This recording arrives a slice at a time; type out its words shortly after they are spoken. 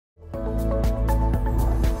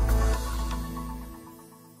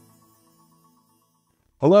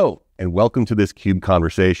Hello, and welcome to this CUBE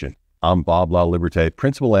conversation. I'm Bob LaLiberte,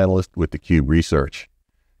 Principal Analyst with theCUBE Research.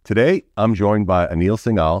 Today, I'm joined by Anil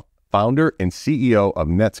Singhal, founder and CEO of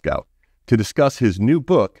NETSCOUT, to discuss his new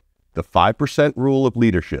book, The 5% Rule of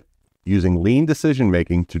Leadership, using lean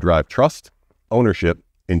decision-making to drive trust, ownership,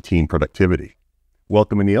 and team productivity.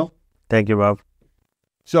 Welcome, Anil. Thank you, Bob.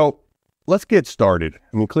 So let's get started.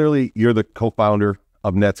 I mean, clearly, you're the co-founder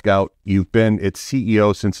of NETSCOUT. You've been its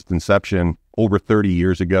CEO since its inception over 30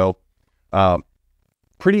 years ago.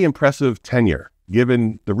 Pretty impressive tenure,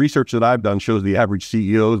 given the research that I've done shows the average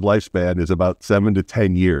CEO's lifespan is about 7 to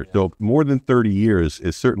 10 years. So more than 30 years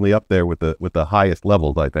is certainly up there with the highest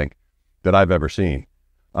levels, I think, that I've ever seen.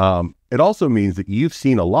 It also means that you've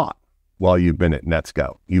seen a lot while you've been at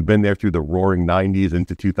NETSCOUT. You've been there through the roaring 90s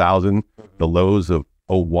into 2000, the lows of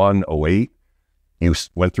 01, 08. You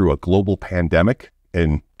went through a global pandemic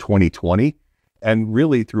in 2020, and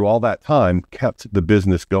really through all that time kept the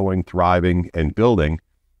business going, thriving, and building.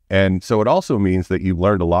 And so it also means that you've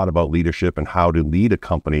learned a lot about leadership and how to lead a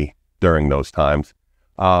company during those times,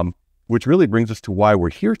 which really brings us to why we're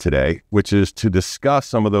here today, which is to discuss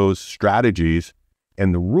some of those strategies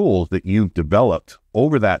and the rules that you've developed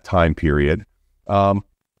over that time period.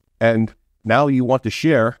 And now you want to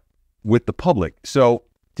share with the public. So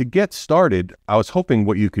to get started, I was hoping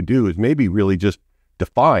what you could do is maybe really just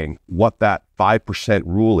define what that 5%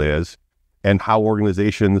 rule is and how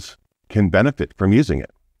organizations can benefit from using it.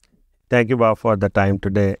 Thank you, Bob, for the time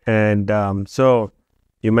today. And so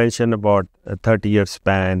you mentioned about a 30-year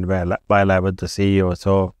span while I was the CEO.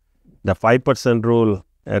 So the 5% rule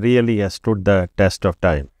really has stood the test of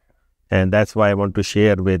time. And that's why I want to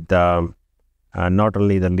share with not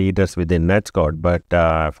only the leaders within NETSCOUT,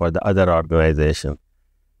 but for the other organizations.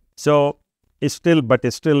 So it's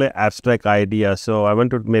still an abstract idea. So I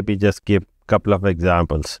want to maybe just give a couple of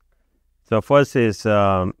examples. So first is,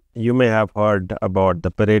 you may have heard about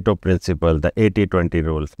the Pareto principle, the 80-20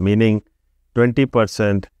 rules, meaning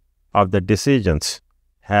 20% of the decisions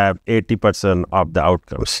have 80% of the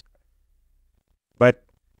outcomes. But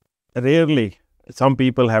rarely, some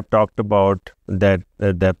people have talked about that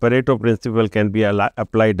the Pareto principle can be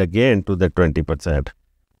applied again to the 20%.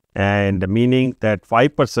 And meaning that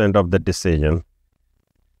 5% of the decision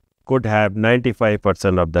could have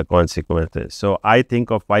 95% of the consequences. So I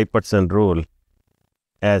think of 5% rule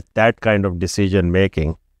as that kind of decision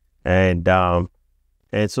making. And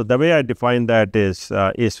so the way I define that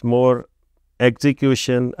is more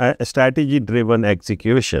execution, strategy driven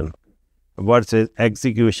execution versus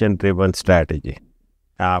execution driven strategy.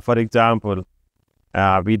 For example,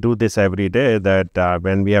 we do this every day that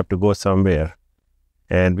when we have to go somewhere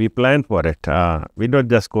and we plan for it, we don't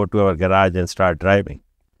just go to our garage and start driving.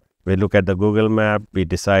 We look at the Google map, we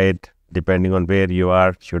decide, depending on where you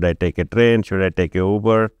are, should I take a train, should I take an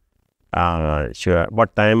Uber,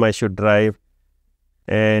 what time I should drive,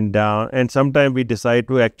 and sometimes we decide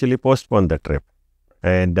to actually postpone the trip,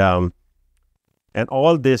 and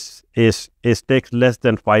all this takes less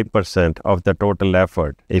than 5% of the total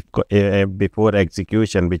effort before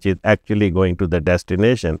execution, which is actually going to the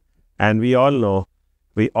destination. And we all know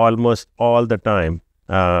we almost all the time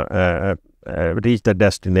reach the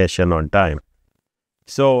destination on time.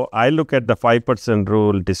 So I look at the 5%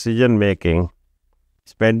 rule, decision making,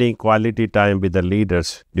 spending quality time with the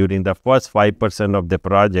leaders during the first 5% of the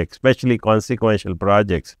project, especially consequential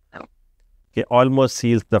projects, almost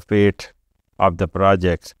seals the fate of the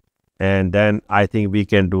projects. And then I think we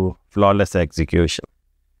can do flawless execution.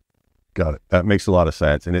 Got it. That makes a lot of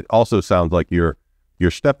sense. And it also sounds like you're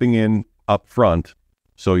stepping in up front,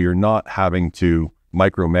 so you're not having to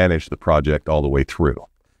micromanage the project all the way through.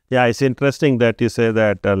 Yeah, it's interesting that you say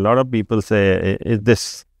that. A lot of people say,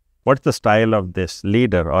 what's the style of this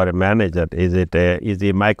leader or a manager? Is he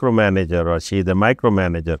a micromanager or she's a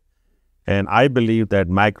micromanager? And I believe that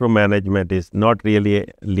micromanagement is not really a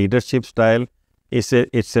leadership style. It's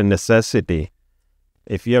a necessity.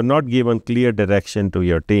 If you have not given clear direction to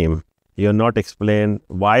your team, you have not explained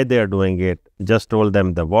why they are doing it, just told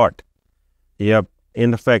them the what. You have,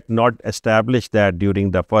 in fact, not established that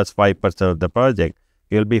during the first 5% of the project,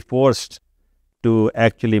 you'll be forced to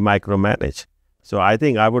actually micromanage. So I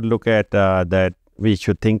think I would look at that we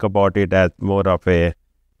should think about it as more of a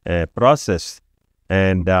process,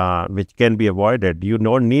 and which can be avoided. You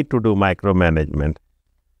don't need to do micromanagement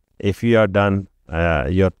if you have done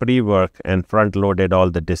your pre-work and front-loaded all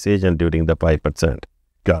the decision during the 5%.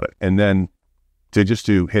 Got it. And then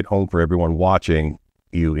to hit home for everyone watching,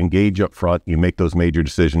 you engage up front, you make those major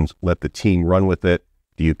decisions, let the team run with it,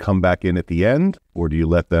 Do you come back in at the end, or do you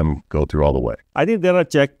let them go through all the way? I think there are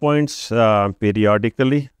checkpoints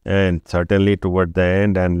periodically, and certainly toward the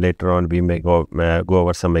end, and later on we may go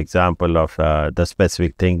over some example of the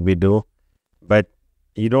specific thing we do. But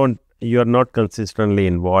you are not consistently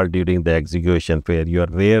involved during the execution phase. You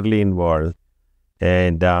are rarely involved,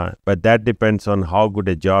 and but that depends on how good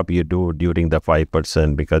a job you do during the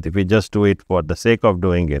 5%. Because if you just do it for the sake of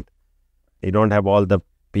doing it, you don't have all the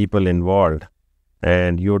people involved,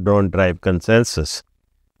 and you don't drive consensus.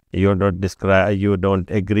 You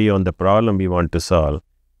don't agree on the problem you want to solve,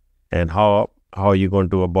 and how you're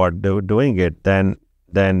going to about doing it. Then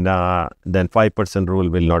 5% rule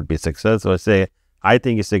will not be successful. I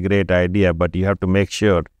think it's a great idea, but you have to make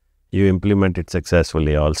sure you implement it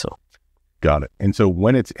successfully also. Got it. And so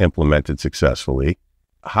when it's implemented successfully,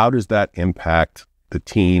 how does that impact the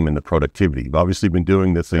team and the productivity? You've obviously been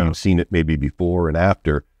doing this, so you've seen it maybe before and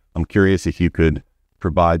after. I'm curious if you could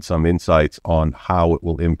provide some insights on how it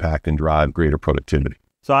will impact and drive greater productivity.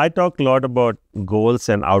 So I talk a lot about goals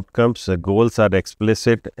and outcomes. Goals are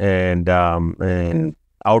explicit, and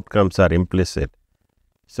outcomes are implicit.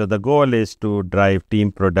 So the goal is to drive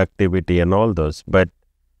team productivity and all those, but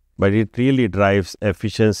it really drives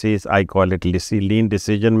efficiencies. I call it lean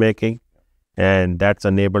decision making, and that's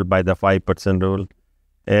enabled by the 5% rule.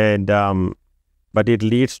 And but it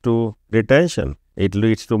leads to retention. It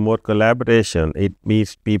leads to more collaboration. It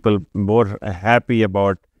makes people more happy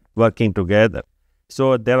about working together.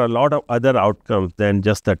 So there are a lot of other outcomes than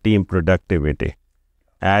just the team productivity.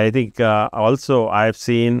 I think also I've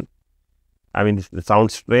seen, I mean, it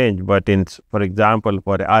sounds strange, but for example,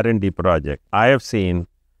 for an R&D project, I have seen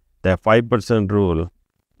the 5% rule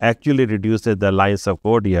actually reduces the lines of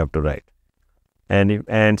code you have to write.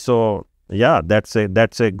 And so, yeah, that's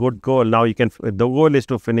a good goal. Now the goal is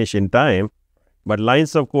to finish in time, but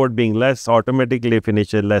lines of code being less automatically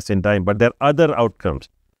finishes less in time. But there are other outcomes,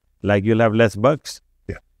 like you'll have less bugs,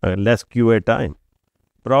 less QA time,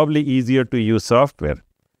 probably easier to use software.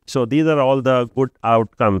 So these are all the good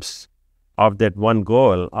outcomes of that one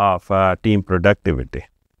goal of team productivity.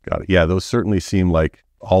 Got it. Yeah, those certainly seem like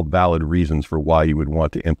all valid reasons for why you would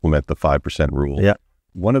want to implement the 5% rule. Yeah.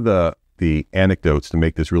 One of the anecdotes to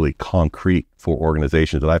make this really concrete for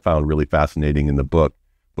organizations that I found really fascinating in the book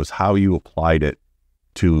was how you applied it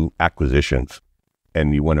to acquisitions,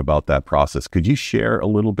 and you went about that process. Could you share a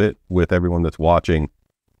little bit with everyone that's watching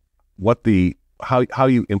how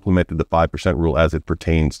you implemented the 5% rule as it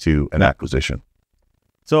pertains to an acquisition?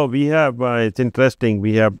 So we have, it's interesting,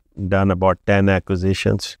 we have done about 10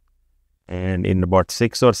 acquisitions, and in about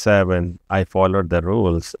 6 or 7, I followed the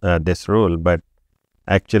rules, this rule, but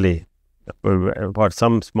actually for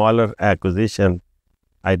some smaller acquisition,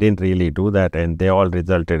 I didn't really do that, and they all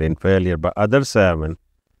resulted in failure, but other 7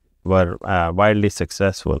 were wildly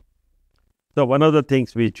successful. So one of the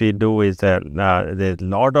things which we do is that there's a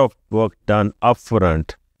lot of work done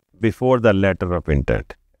upfront before the letter of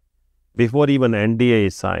intent, before even NDA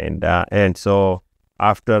is signed. And so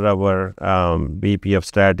after our VP of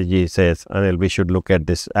strategy says, Anil, we should look at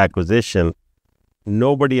this acquisition,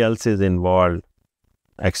 nobody else is involved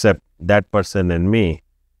except that person and me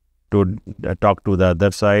to talk to the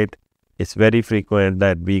other side. It's very frequent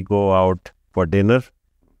that we go out for dinner,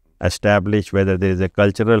 establish whether there is a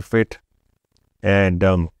cultural fit, and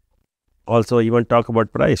also even talk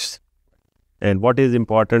about price and what is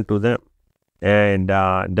important to them, and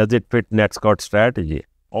does it fit NETSCOUT strategy.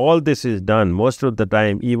 All this is done most of the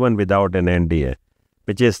time even without an NDA,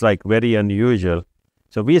 which is like very unusual.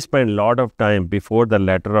 So we spend a lot of time before the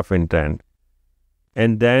letter of intent,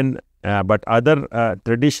 and then but other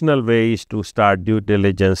traditional ways to start due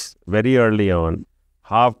diligence very early on,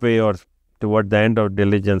 halfway or toward the end of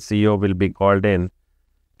diligence, CEO will be called in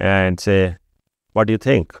and say, what do you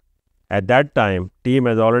think? At that time, team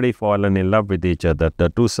has already fallen in love with each other, the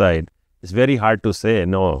two sides. It's very hard to say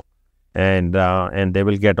no, and they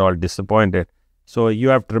will get all disappointed. So you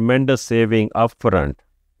have tremendous saving upfront.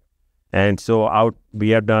 And so we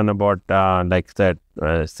have done about, like I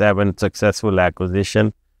said, 7 successful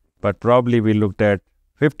acquisition, but probably we looked at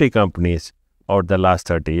 50 companies over the last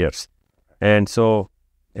 30 years. And so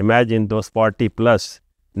imagine those 40 plus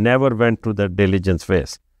never went through the diligence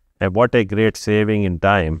phase. And what a great saving in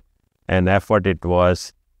time and effort it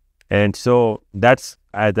was. And so that's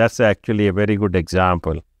actually a very good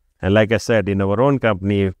example. And like I said, in our own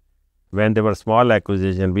company, when there were small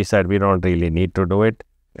acquisitions, we said we don't really need to do it.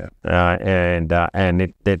 Yeah. And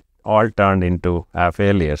it all turned into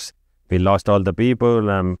failures. We lost all the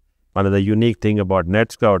people. One of the unique thing about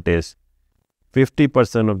NETSCOUT is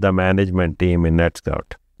 50% of the management team in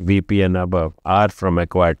NETSCOUT VP and above are from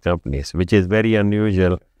acquired companies, which is very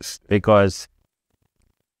unusual because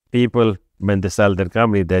people, when they sell their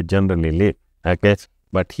company, they generally leave. Okay,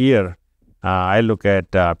 but here I look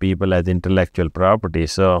at people as intellectual property.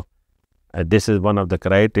 So this is one of the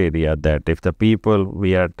criteria that if the people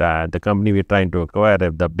the company we're trying to acquire,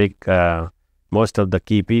 if the big, most of the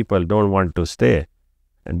key people don't want to stay,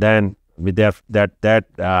 and then with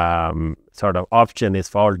that sort of option is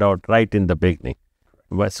fouled out right in the beginning.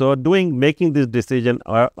 So making this decision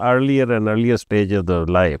earlier and earlier stages of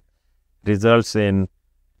life results in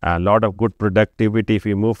a lot of good productivity if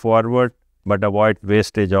you move forward, but avoid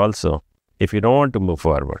wastage also if you don't want to move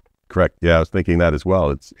forward. Correct. Yeah, I was thinking that as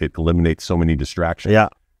well. It eliminates so many distractions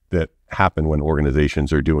that happen when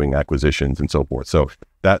organizations are doing acquisitions and so forth. So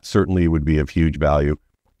that certainly would be of huge value.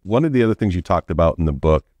 One of the other things you talked about in the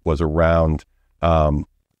book was around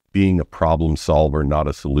being a problem solver, not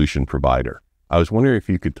a solution provider. I was wondering if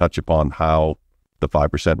you could touch upon how the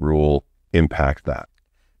 5% rule impacts that.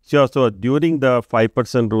 Sure. So during the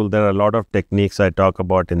 5% rule, there are a lot of techniques I talk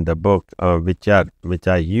about in the book, which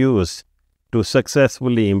I use to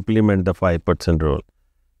successfully implement the 5% rule.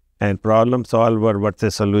 And problem solver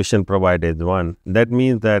versus solution provider is one. That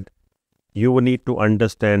means that you will need to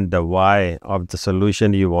understand the why of the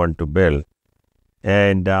solution you want to build.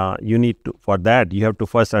 And for that, you have to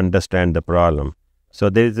first understand the problem. So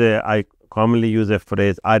I commonly use a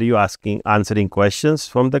phrase, are you answering questions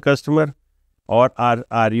from the customer, or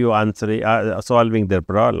are you solving their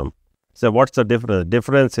problem? So what's the difference? The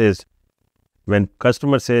difference is when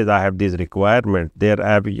customer says, I have these requirements, they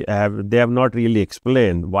have not really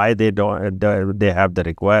explained why they have the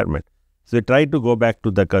requirement. So we try to go back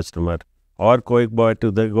to the customer or go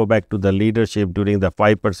back to the leadership during the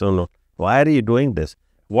 5%. Why are you doing this?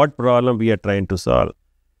 What problem we are trying to solve?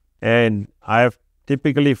 And I have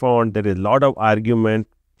typically found there is a lot of argument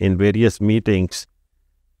in various meetings,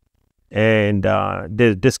 and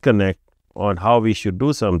there's disconnect on how we should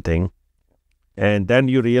do something. And then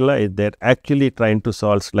you realize they're actually trying to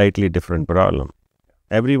solve slightly different problem.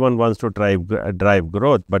 Everyone wants to drive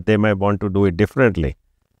growth, but they might want to do it differently.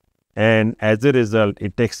 And as a result,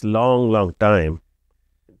 it takes long time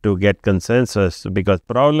to get consensus, because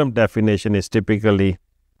problem definition is typically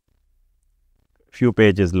few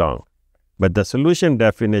pages long, but the solution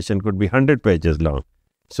definition could be 100 pages long.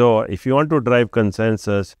 So if you want to drive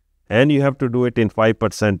consensus, and you have to do it in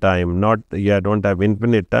 5% time, you don't have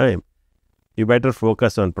infinite time, you better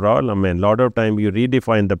focus on problem. And a lot of time you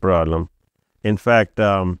redefine the problem. In fact,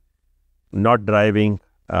 not driving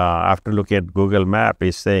after looking at Google Map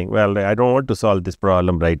is saying, well, I don't want to solve this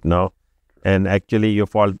problem right now. And actually you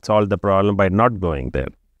solve the problem by not going there.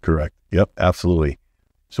 Correct. Yep, absolutely.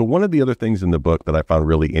 So one of the other things in the book that I found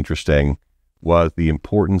really interesting was the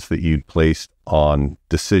importance that you placed on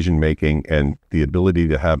decision-making and the ability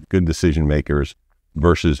to have good decision makers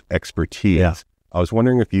versus expertise. Yeah. I was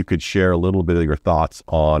wondering if you could share a little bit of your thoughts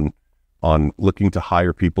on looking to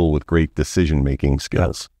hire people with great decision-making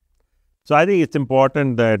skills. So I think it's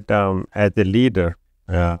important that as a leader,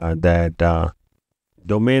 that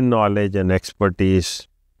domain knowledge and expertise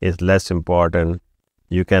is less important.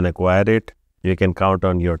 You can acquire it. You can count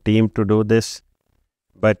on your team to do this.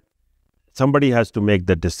 But somebody has to make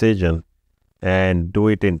the decision and do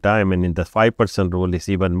it in time. And in the 5% rule is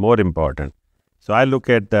even more important. So I look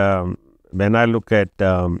at, when I look at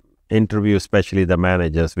interview, especially the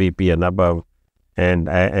managers, VP and above, and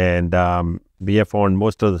we have found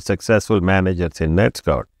most of the successful managers in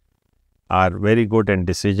NETSCOUT are very good in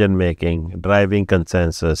decision-making, driving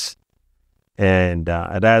consensus, and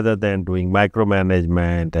rather than doing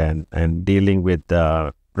micromanagement and dealing with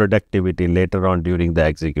productivity later on during the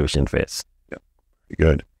execution phase. Yeah,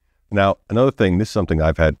 good. Now, another thing, this is something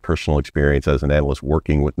I've had personal experience as an analyst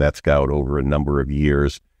working with NETSCOUT over a number of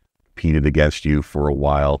years, competed against you for a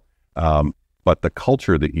while, but the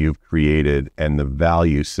culture that you've created and the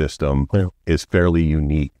value system is fairly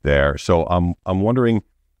unique there. So I'm wondering,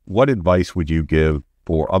 what advice would you give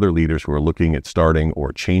for other leaders who are looking at starting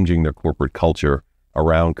or changing their corporate culture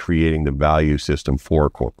around creating the value system for a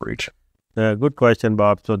corporation? Good question,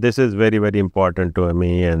 Bob. So this is very, very important to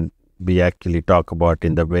me, and we actually talk about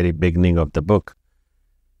in the very beginning of the book,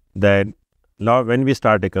 that when we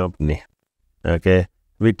start a company, okay,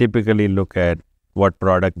 we typically look at what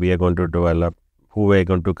product we are going to develop, who we are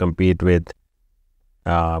going to compete with,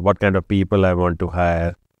 what kind of people I want to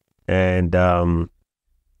hire, and how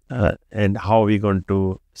we're going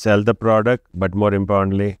to sell the product, but more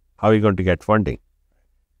importantly, how we're going to get funding.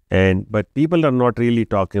 But people are not really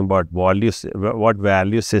talking about what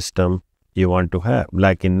value system you want to have.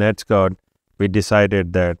 Like in NETSCOUT, we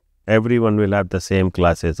decided that everyone will have the same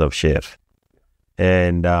classes of share.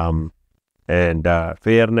 And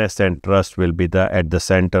fairness and trust will be at the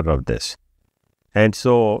center of this. And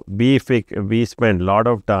so we spend a lot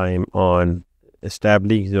of time on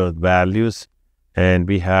establishing those values, and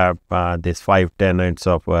we have these 5 tenets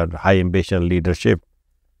of our high ambition leadership,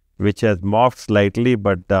 which has morphed slightly,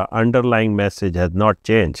 but the underlying message has not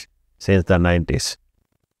changed since the 90s.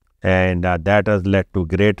 And that has led to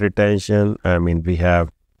great retention. I mean, we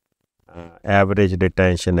have average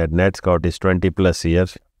retention at NETSCOUT is 20 plus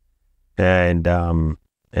years. And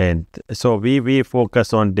so we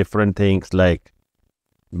focus on different things like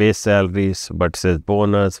base salaries versus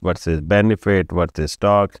bonus versus benefit versus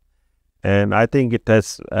stock. And I think it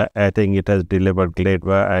has delivered great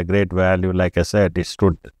value. Like I said, it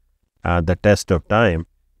stood the test of time.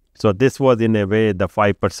 So this was in a way the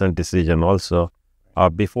 5% decision also.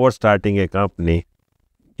 Before starting a company,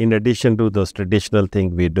 in addition to those traditional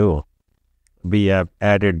things we do, we have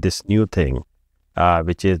added this new thing,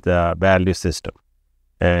 which is the value system.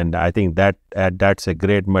 And I think that's a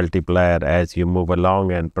great multiplier as you move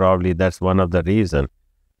along, and probably that's one of the reasons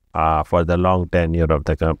for the long tenure of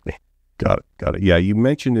the company. Got it. Yeah, you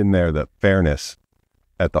mentioned in there that fairness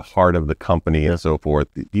at the heart of the company and so forth.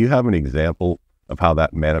 Do you have an example of how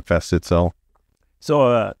that manifests itself?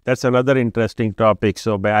 So that's another interesting topic.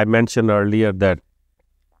 So I mentioned earlier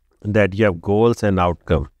that you have goals and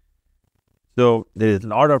outcome. So there is a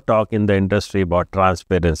lot of talk in the industry about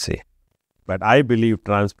transparency. But I believe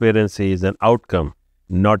transparency is an outcome,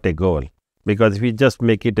 not a goal. Because if you just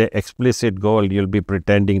make it an explicit goal, you'll be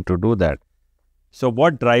pretending to do that. So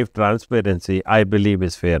what drives transparency, I believe,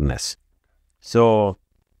 is fairness. So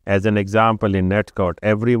as an example, in NETSCOUT,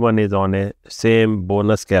 everyone is on a same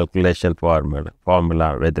bonus calculation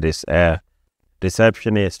formula, whether it's a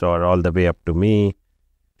receptionist or all the way up to me,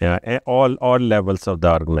 all levels of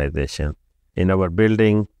the organization. In our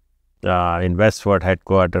building, in Westford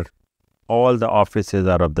headquarters, all the offices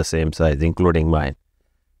are of the same size, including mine.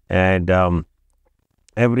 And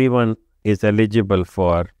everyone is eligible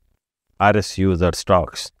for RSUs or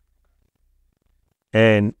stocks.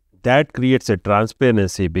 And that creates a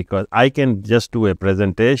transparency, because I can just do a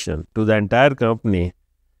presentation to the entire company.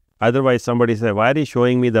 Otherwise, somebody say, why are you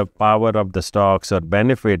showing me the power of the stocks or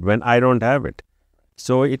benefit when I don't have it?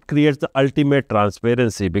 So it creates the ultimate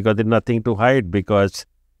transparency, because there's nothing to hide, because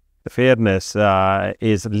fairness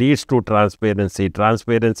leads to transparency.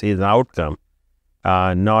 Transparency is an outcome,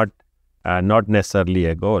 not necessarily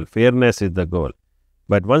a goal. Fairness is the goal.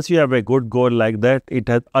 But once you have a good goal like that, it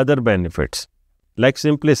has other benefits, like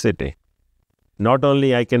simplicity. Not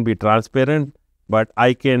only I can be transparent, but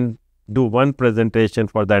I can do one presentation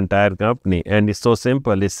for the entire company, and it's so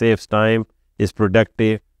simple. It saves time, it's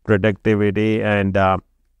productivity, and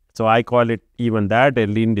so I call it even that a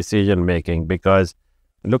lean decision making, because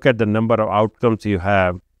look at the number of outcomes you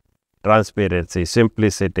have: transparency,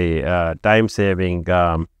 simplicity, time saving,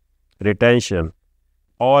 retention,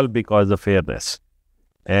 all because of fairness.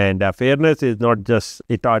 And fairness is not just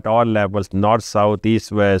it at all levels, north, south,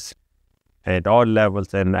 east, west, at all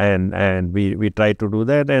levels, and we try to do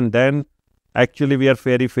that, and then actually we are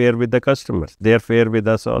very fair with the customers. They are fair with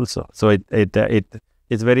us also. So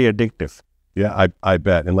it's very addictive. Yeah, I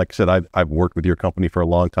bet. And like I said, I've worked with your company for a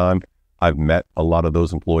long time. I've met a lot of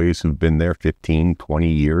those employees who've been there 15, 20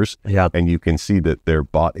 years. Yeah. And you can see that they're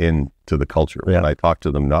bought into the culture. Yeah. When I talk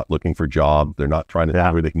to them, not looking for jobs, they're not trying to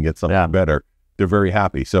see where they can get something better. They're very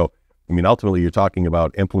happy. So, I mean, ultimately, you're talking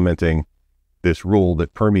about implementing this rule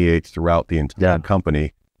that permeates throughout the entire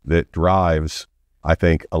company, that drives, I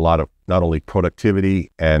think, a lot of not only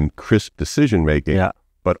productivity and crisp decision making,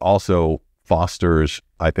 but also fosters,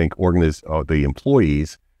 I think, the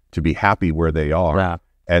employees to be happy where they are,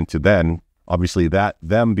 and to then, obviously, that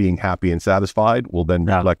them being happy and satisfied will then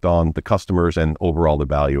reflect on the customers and overall the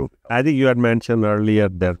value. I think you had mentioned earlier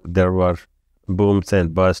that there were booms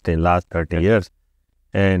and busts in last 30 years,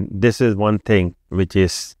 and this is one thing which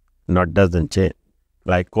doesn't change.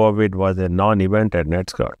 Like COVID was a non-event at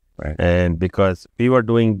NETSCOUT, and because we were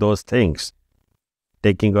doing those things,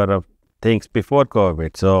 taking care of things before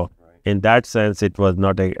COVID, so in that sense, it was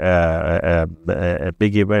not a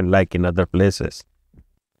big event like in other places.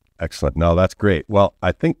 Excellent. No, that's great. Well,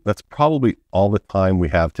 I think that's probably all the time we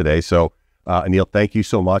have today. So, Anil, thank you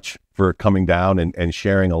so much for coming down and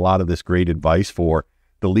sharing a lot of this great advice for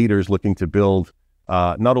the leaders looking to build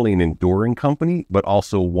not only an enduring company, but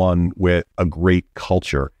also one with a great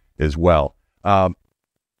culture as well.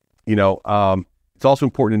 It's also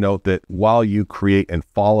important to note that while you create and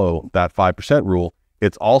follow that 5% rule,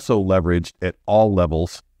 it's also leveraged at all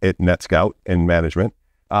levels at NETSCOUT and management.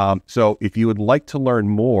 So if you would like to learn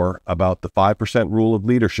more about the 5% rule of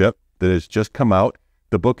leadership that has just come out,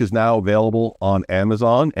 the book is now available on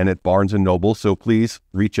Amazon and at Barnes & Noble. So please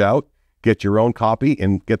reach out, get your own copy,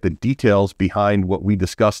 and get the details behind what we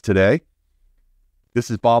discussed today.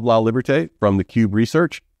 This is Bob LaLiberte from theCUBE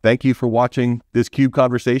Research. Thank you for watching this CUBE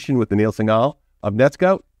conversation with Anil Singhal of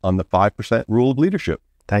NETSCOUT on the 5% rule of leadership.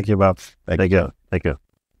 Thank you, Bob. Thank you. Thank you.